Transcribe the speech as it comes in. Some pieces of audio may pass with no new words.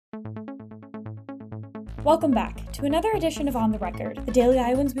Welcome back to another edition of On the Record, the Daily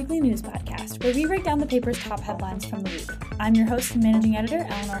Iowan's weekly news podcast, where we break down the paper's top headlines from the week. I'm your host and managing editor,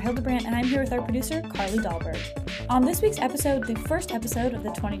 Eleanor Hildebrandt, and I'm here with our producer, Carly Dalberg. On this week's episode, the first episode of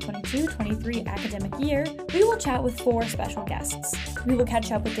the 2022-23 academic year, we will chat with four special guests. We will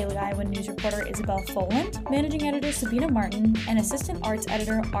catch up with Daily Iowan news reporter Isabelle Foland, managing editor Sabine Martin, and assistant arts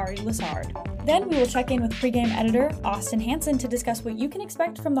editor Ari Lessard. Then we will check in with Pregame Editor Austin Hanson to discuss what you can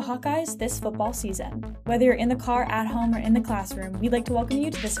expect from the Hawkeyes this football season. Whether you're in the car, at home, or in the classroom, we'd like to welcome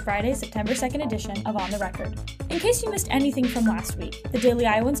you to this Friday, September 2nd edition of On the Record. In case you missed anything from last week, the Daily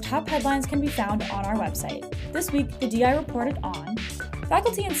Iowan's top headlines can be found on our website. This week, the DI reported on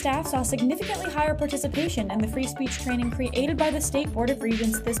faculty and staff saw significantly higher participation in the free speech training created by the State Board of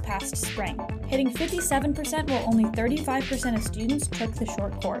Regents this past spring, hitting 57% while only 35% of students took the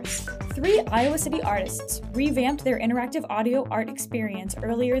short course. 3 Iowa City artists revamped their interactive audio art experience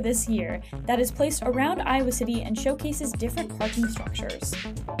earlier this year that is placed around Iowa City and showcases different parking structures.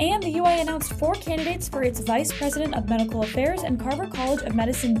 And the UI announced 4 candidates for its Vice President of Medical Affairs and Carver College of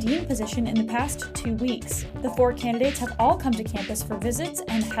Medicine Dean position in the past 2 weeks. The 4 candidates have all come to campus for visits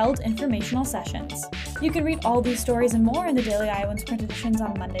and held informational sessions. You can read all these stories and more in the Daily Iowan's print editions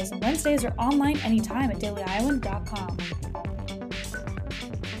on Mondays and Wednesdays or online anytime at dailyiowan.com.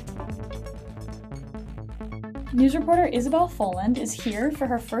 News reporter Isabelle Foland is here for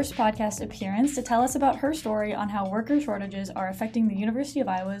her first podcast appearance to tell us about her story on how worker shortages are affecting the University of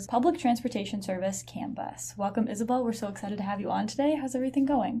Iowa's public transportation service, CAMBUS. Welcome, Isabelle. We're so excited to have you on today. How's everything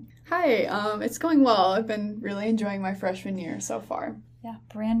going? Hi, it's going well. I've been really enjoying my freshman year so far. Yeah,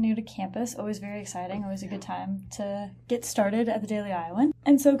 brand new to campus, always very exciting, always a good time to get started at the Daily Iowan.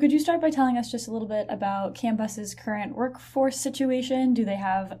 And so could you start by telling us just a little bit about CAMBUS's current workforce situation? Do they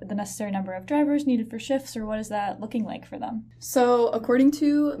have the necessary number of drivers needed for shifts, or what is that looking like for them? So according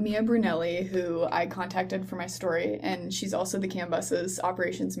to Mia Brunelli, who I contacted for my story, and she's also the CAMBUS's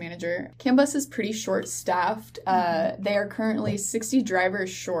operations manager, CAMBUS is pretty short-staffed. They are currently 60 drivers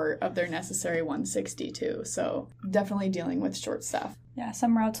short of their necessary 162, so definitely dealing with short staff. Yeah,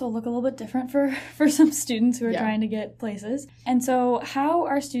 some routes will look a little bit different for some students who are trying to get places. And so how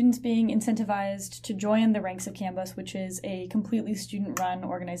are students being incentivized to join the ranks of CAMBUS, which is a completely student-run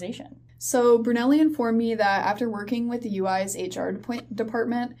organization? So Brunelli informed me that after working with the UI's HR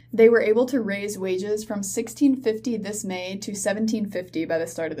department, they were able to raise wages from $1,650 this May to $1,750 by the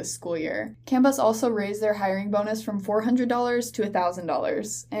start of the school year. CAMBUS also raised their hiring bonus from $400 to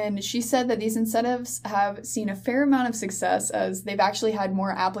 $1,000. And she said that these incentives have seen a fair amount of success as they've actually had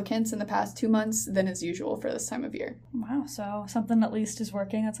more applicants in the past 2 months than is usual for this time of year. Wow, so something at least is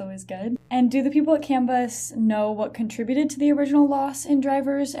working. That's always good. And do the people at CAMBUS know what contributed to the original loss in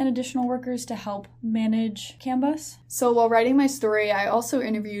drivers and additional workers to help manage CAMBUS? So while writing my story, I also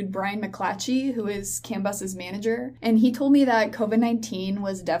interviewed Brian McClatchy, who is CAMBUS's manager, and he told me that COVID-19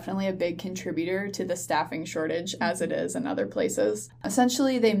 was definitely a big contributor to the staffing shortage, as it is in other places.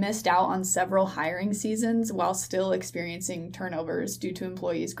 Essentially, they missed out on several hiring seasons while still experiencing turnovers due to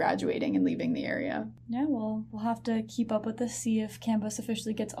employees graduating and leaving the area. Yeah, well, we'll have to keep up with this, see if CAMBUS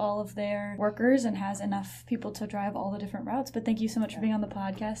officially gets all of their workers and has enough people to drive all the different routes. But thank you so much for being on the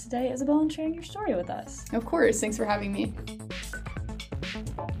podcast today, Isabelle, and sharing your story with us. Of course. Thanks for having me.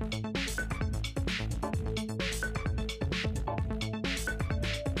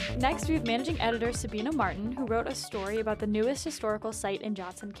 Next, we have managing editor Sabine Martin, who wrote a story about the newest historical site in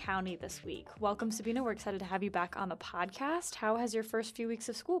Johnson County this week. Welcome, Sabine. We're excited to have you back on the podcast. How has your first few weeks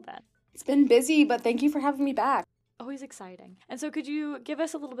of school been? It's been busy, but thank you for having me back. Always exciting. And so could you give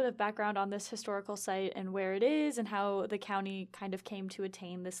us a little bit of background on this historical site and where it is and how the county kind of came to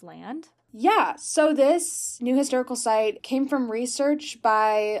attain this land? Yeah, so this new historical site came from research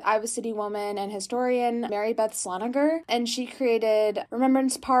by Iowa City woman and historian Mary Beth Sloniger, and she created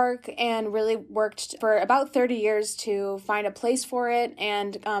Remembrance Park and really worked for about 30 years to find a place for it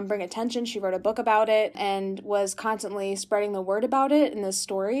and bring attention. She wrote a book about it and was constantly spreading the word about it in this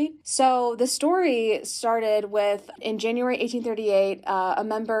story. So the story started with, in January 1838, a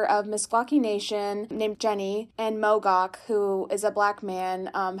member of Meskwaki Nation named Jenny and Mogok, who is a black man,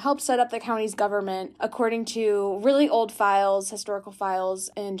 helped set up the county's government according to really old files, historical files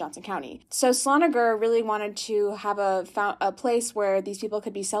in Johnson County. So Sloniger really wanted to have a place where these people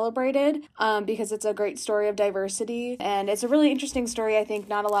could be celebrated because it's a great story of diversity. And it's a really interesting story. I think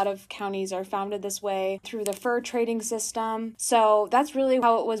not a lot of counties are founded this way through the fur trading system. So that's really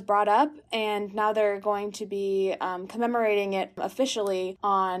how it was brought up. And now they're going to be commemorating it officially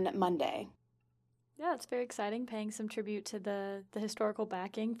on Monday. Yeah, it's very exciting, paying some tribute to the historical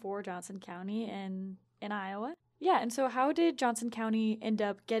backing for Johnson County in Iowa. Yeah, and so how did Johnson County end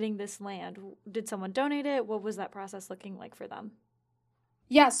up getting this land? Did someone donate it? What was that process looking like for them?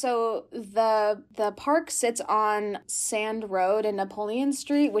 Yeah, so the park sits on Sand Road and Napoleon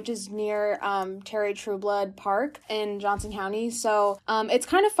Street, which is near Terry Trueblood Park in Johnson County. So it's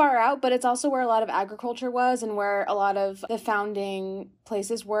kind of far out, but it's also where a lot of agriculture was and where a lot of the founding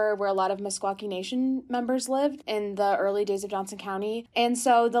places were, where a lot of Meskwaki Nation members lived in the early days of Johnson County. And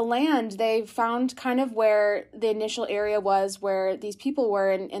so the land, they found kind of where the initial area was where these people were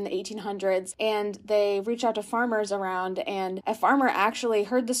in the 1800s, and they reached out to farmers around, and a farmer actually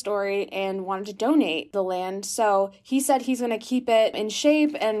heard the story and wanted to donate the land. So he said he's going to keep it in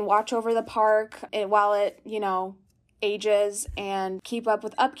shape and watch over the park while it, ages and keep up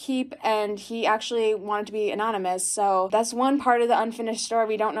with upkeep, and he actually wanted to be anonymous. So that's one part of the unfinished story.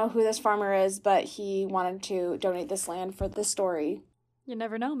 We don't know who this farmer is, but he wanted to donate this land for the story. You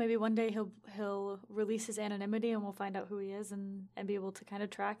never know. Maybe one day he'll release his anonymity and we'll find out who he is and be able to kind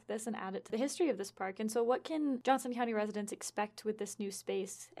of track this and add it to the history of this park. And so what can Johnson County residents expect with this new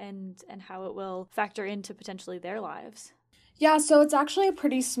space and how it will factor into potentially their lives? Yeah, so it's actually a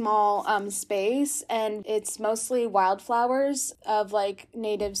pretty small space, and it's mostly wildflowers of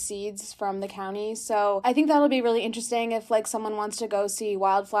native seeds from the county. So I think that'll be really interesting if someone wants to go see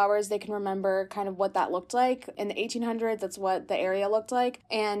wildflowers, they can remember kind of what that looked like. In the 1800s, that's what the area looked like.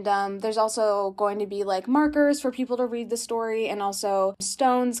 And there's also going to be markers for people to read the story, and also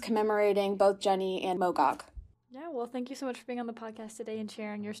stones commemorating both Jenny and Mogok. Yeah, well, thank you so much for being on the podcast today and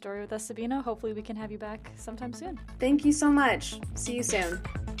sharing your story with us, Sabina. Hopefully we can have you back sometime soon. Thank you so much. See you soon.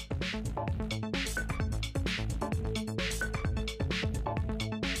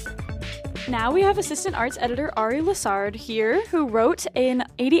 Now we have Assistant Arts Editor Ari Lessard here, who wrote an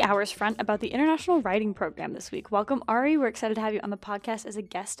 80 Hours front about the International Writing Program this week. Welcome, Ari. We're excited to have you on the podcast as a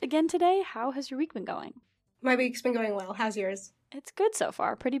guest again today. How has your week been going? My week's been going well. How's yours? It's good so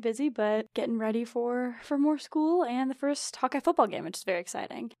far. Pretty busy, but getting ready for more school and the first Hawkeye football game, which is very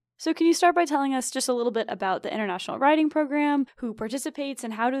exciting. So can you start by telling us just a little bit about the International Writing Program, who participates,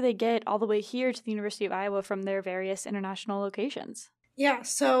 and how do they get all the way here to the University of Iowa from their various international locations? Yeah,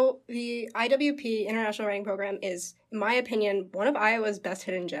 so the IWP International Writing Program is, in my opinion, one of Iowa's best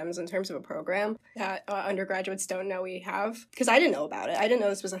hidden gems in terms of a program that undergraduates don't know we have. Because I didn't know about it. I didn't know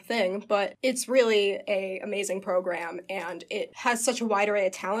this was a thing, but it's really an amazing program, and it has such a wide array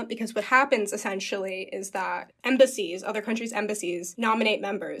of talent because what happens essentially is that embassies, other countries' embassies, nominate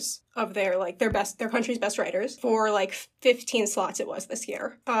members of their country's best writers for 15 slots it was this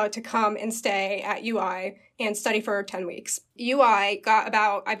year to come and stay at UI and study for 10 weeks. UI got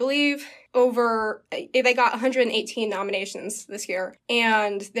about, I believe, they got 118 nominations this year,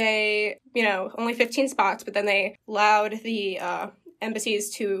 and they, only 15 spots, but then they allowed the embassies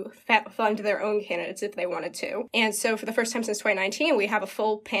to fund their own candidates if they wanted to. And so for the first time since 2019, we have a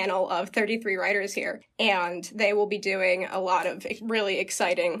full panel of 33 writers here, and they will be doing a lot of really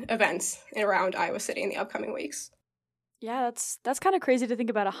exciting events around Iowa City in the upcoming weeks. Yeah, that's kind of crazy to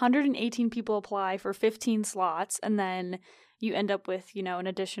think about. 118 people apply for 15 slots, and then you end up with, an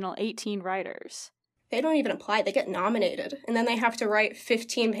additional 18 writers. They don't even apply. They get nominated, and then they have to write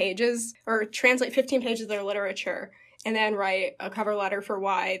 15 pages or translate 15 pages of their literature and then write a cover letter for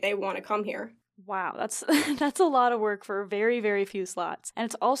why they want to come here. Wow, that's a lot of work for very, very few slots. And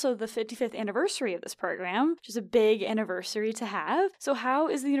it's also the 55th anniversary of this program, which is a big anniversary to have. So how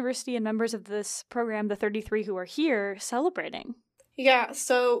is the university and members of this program, the 33 who are here, celebrating? Yeah,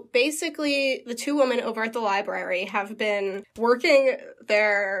 so basically the two women over at the library have been working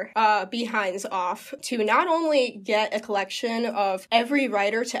their behinds off to not only get a collection of every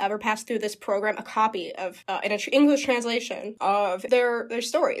writer to ever pass through this program, a copy of an English translation of their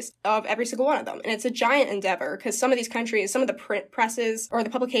stories, of every single one of them. And it's a giant endeavor because some of these countries, some of the print presses or the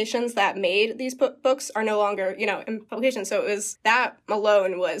publications that made these books are no longer, in publication. So that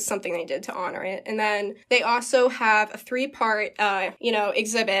alone was something they did to honor it. And then they also have a 3-part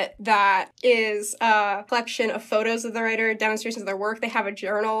exhibit that is a collection of photos of the writer, demonstrations of their work. They have a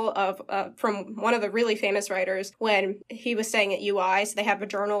journal from one of the really famous writers when he was staying at UI, so they have a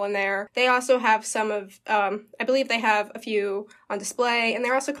journal in there. They also have some of, I believe they have a few on display, and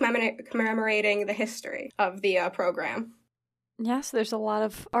they're also commemorating the history of the program. Yes, there's a lot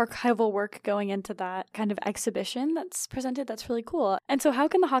of archival work going into that kind of exhibition that's presented. That's really cool. And so how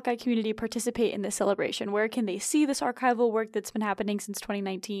can the Hawkeye community participate in this celebration? Where can they see this archival work that's been happening since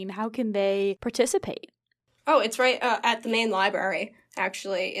 2019? How can they participate? Oh, it's right at the main library,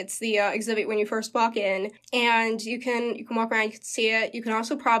 actually. It's the exhibit when you first walk in, and you can walk around, you can see it. You can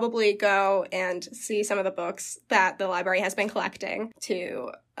also probably go and see some of the books that the library has been collecting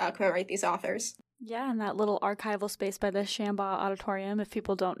to commemorate these authors. Yeah, and that little archival space by the Shambaugh Auditorium, if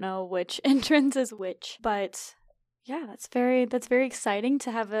people don't know which entrance is which. But yeah, that's very exciting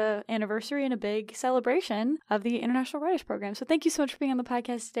to have an anniversary and a big celebration of the International Writers Program. So thank you so much for being on the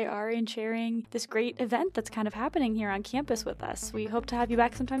podcast today, Ari, and sharing this great event that's kind of happening here on campus with us. We hope to have you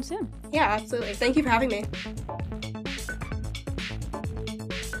back sometime soon. Yeah, absolutely. Thank you for having me.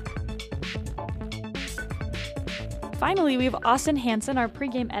 Finally, we have Austin Hanson, our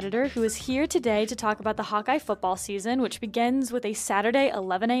pregame editor, who is here today to talk about the Hawkeye football season, which begins with a Saturday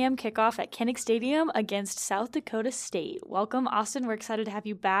 11 a.m. kickoff at Kinnick Stadium against South Dakota State. Welcome, Austin. We're excited to have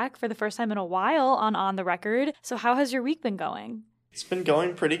you back for the first time in a while on the record. So how has your week been going? It's been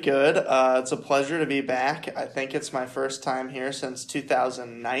going pretty good. It's a pleasure to be back. I think it's my first time here since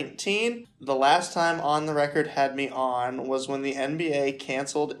 2019. The last time On the Record had me on was when the NBA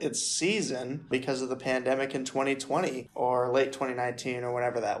canceled its season because of the pandemic in 2020 or late 2019 or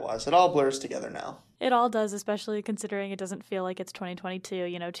whenever that was. It all blurs together now. It all does, especially considering it doesn't feel like it's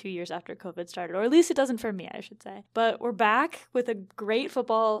 2022, 2 years after COVID started, or at least it doesn't for me, I should say. But we're back with a great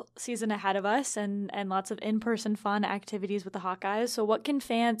football season ahead of us and lots of in-person fun activities with the Hawkeyes. So what can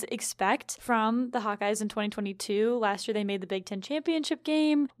fans expect from the Hawkeyes in 2022? Last year they made the Big Ten championship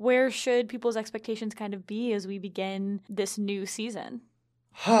game. Where should people's expectations kind of be as we begin this new season?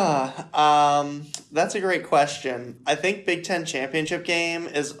 That's a great question. I think Big Ten championship game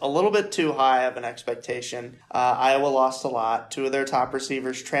is a little bit too high of an expectation. Iowa lost a lot. Two of their top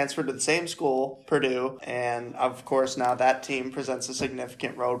receivers transferred to the same school, Purdue, and of course now that team presents a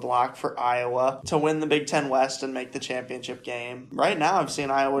significant roadblock for Iowa to win the Big Ten West and make the championship game. Right now I've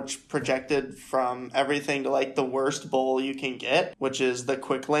seen Iowa projected from everything to like the worst bowl you can get, which is the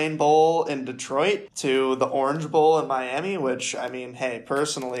Quick Lane Bowl in Detroit, to the Orange Bowl in Miami, which, I mean, hey,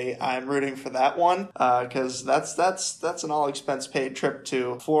 personally, I'm rooting for that one because that's an all-expense paid trip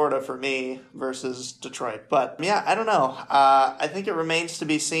to Florida for me versus Detroit. But yeah, I don't know. I think it remains to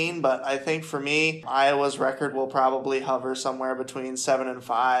be seen, but I think for me, Iowa's record will probably hover somewhere between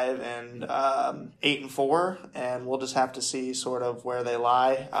 7-5 and 8-4, and we'll just have to see sort of where they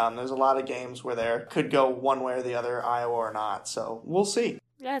lie. There's a lot of games where there could go one way or the other, Iowa or not, so we'll see.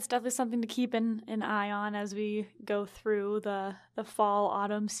 Yeah, it's definitely something to keep an eye on as we go through the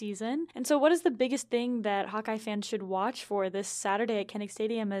fall-autumn season. And so what is the biggest thing that Hawkeye fans should watch for this Saturday at Kinnick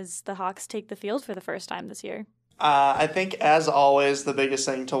Stadium as the Hawks take the field for the first time this year? I think, as always, the biggest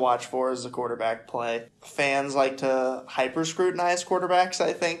thing to watch for is the quarterback play. Fans like to hyper-scrutinize quarterbacks,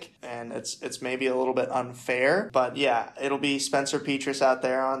 I think, and it's maybe a little bit unfair. But yeah, it'll be Spencer Petras out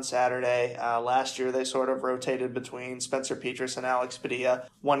there on Saturday. Last year, they sort of rotated between Spencer Petras and Alex Padilla.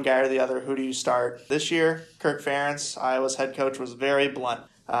 One guy or the other, who do you start? This year, Kirk Ferentz, Iowa's head coach, was very blunt.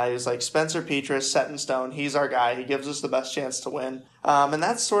 He was like, Spencer Petras, set in stone. He's our guy. He gives us the best chance to win. And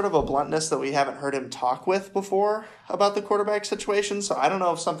that's sort of a bluntness that we haven't heard him talk with before about the quarterback situation. So I don't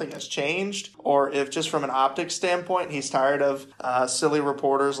know if something has changed or if just from an optics standpoint, he's tired of silly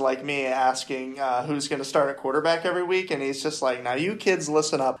reporters like me asking who's going to start at quarterback every week. And he's just like, now you kids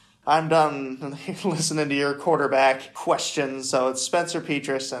listen up. I'm done listening to your quarterback questions. So it's Spencer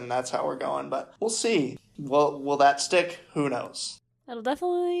Petras, and that's how we're going. But we'll see. Will that stick? Who knows? It'll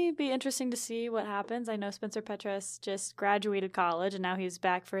definitely be interesting to see what happens. I know Spencer Petras just graduated college, and now he's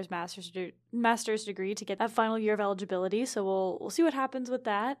back for his master's degree to get that final year of eligibility. So we'll see what happens with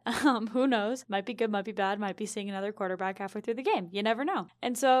that. Who knows? Might be good, might be bad, might be seeing another quarterback halfway through the game. You never know.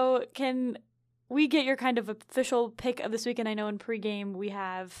 And so can we get your kind of official pick of this weekend? I know in pregame we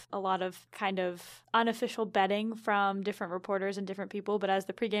have a lot of kind of unofficial betting from different reporters and different people, but as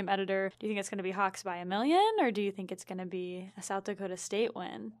the pregame editor, do you think it's going to be Hawks by 1,000,000, or do you think it's going to be a South Dakota State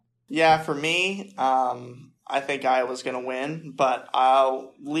win? Yeah, for me, I think Iowa's going to win, but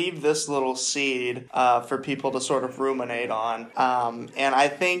I'll leave this little seed for people to sort of ruminate on. And I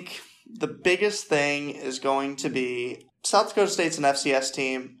think the biggest thing is going to be South Dakota State's an FCS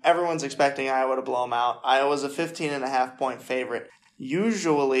team. Everyone's expecting Iowa to blow them out. Iowa's a 15.5-point favorite.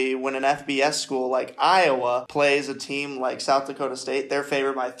 Usually, when an FBS school like Iowa plays a team like South Dakota State, they're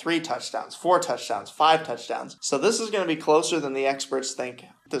favored by 3 touchdowns, 4 touchdowns, 5 touchdowns. So this is going to be closer than the experts think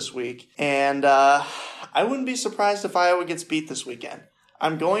this week. And I wouldn't be surprised if Iowa gets beat this weekend.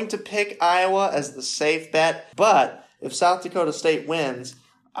 I'm going to pick Iowa as the safe bet, but if South Dakota State wins,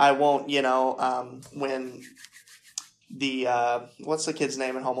 I won't, when the, what's the kid's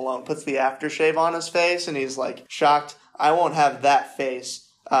name in Home Alone, puts the aftershave on his face and he's like shocked. I won't have that face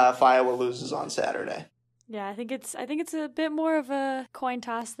if Iowa loses on Saturday. Yeah, I think it's a bit more of a coin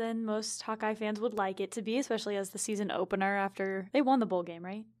toss than most Hawkeye fans would like it to be, especially as the season opener after they won the bowl game,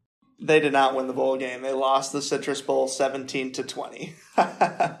 right? They did not win the bowl game. They lost the Citrus Bowl 17-20.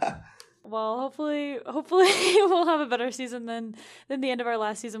 Well, hopefully we'll have a better season than the end of our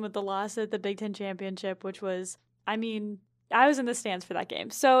last season with the loss at the Big Ten Championship, which was, I mean, I was in the stands for that game.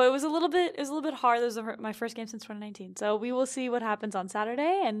 So it was a little bit hard. It was my first game since 2019. So we will see what happens on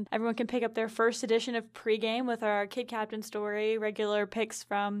Saturday, and everyone can pick up their first edition of Pregame with our Kid Captain story, regular picks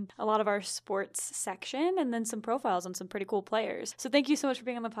from a lot of our sports section, and then some profiles on some pretty cool players. So thank you so much for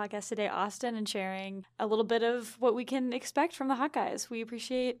being on the podcast today, Austin, and sharing a little bit of what we can expect from the Hawkeyes. We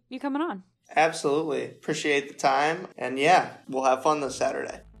appreciate you coming on. Absolutely. Appreciate the time. And yeah, we'll have fun this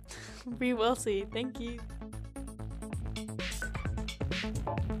Saturday. We will see. Thank you.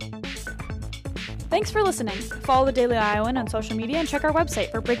 Thanks for listening. Follow the Daily Iowan on social media and check our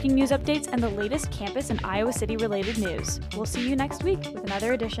website for breaking news updates and the latest campus and Iowa City related news. We'll see you next week with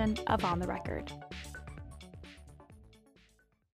another edition of On the Record.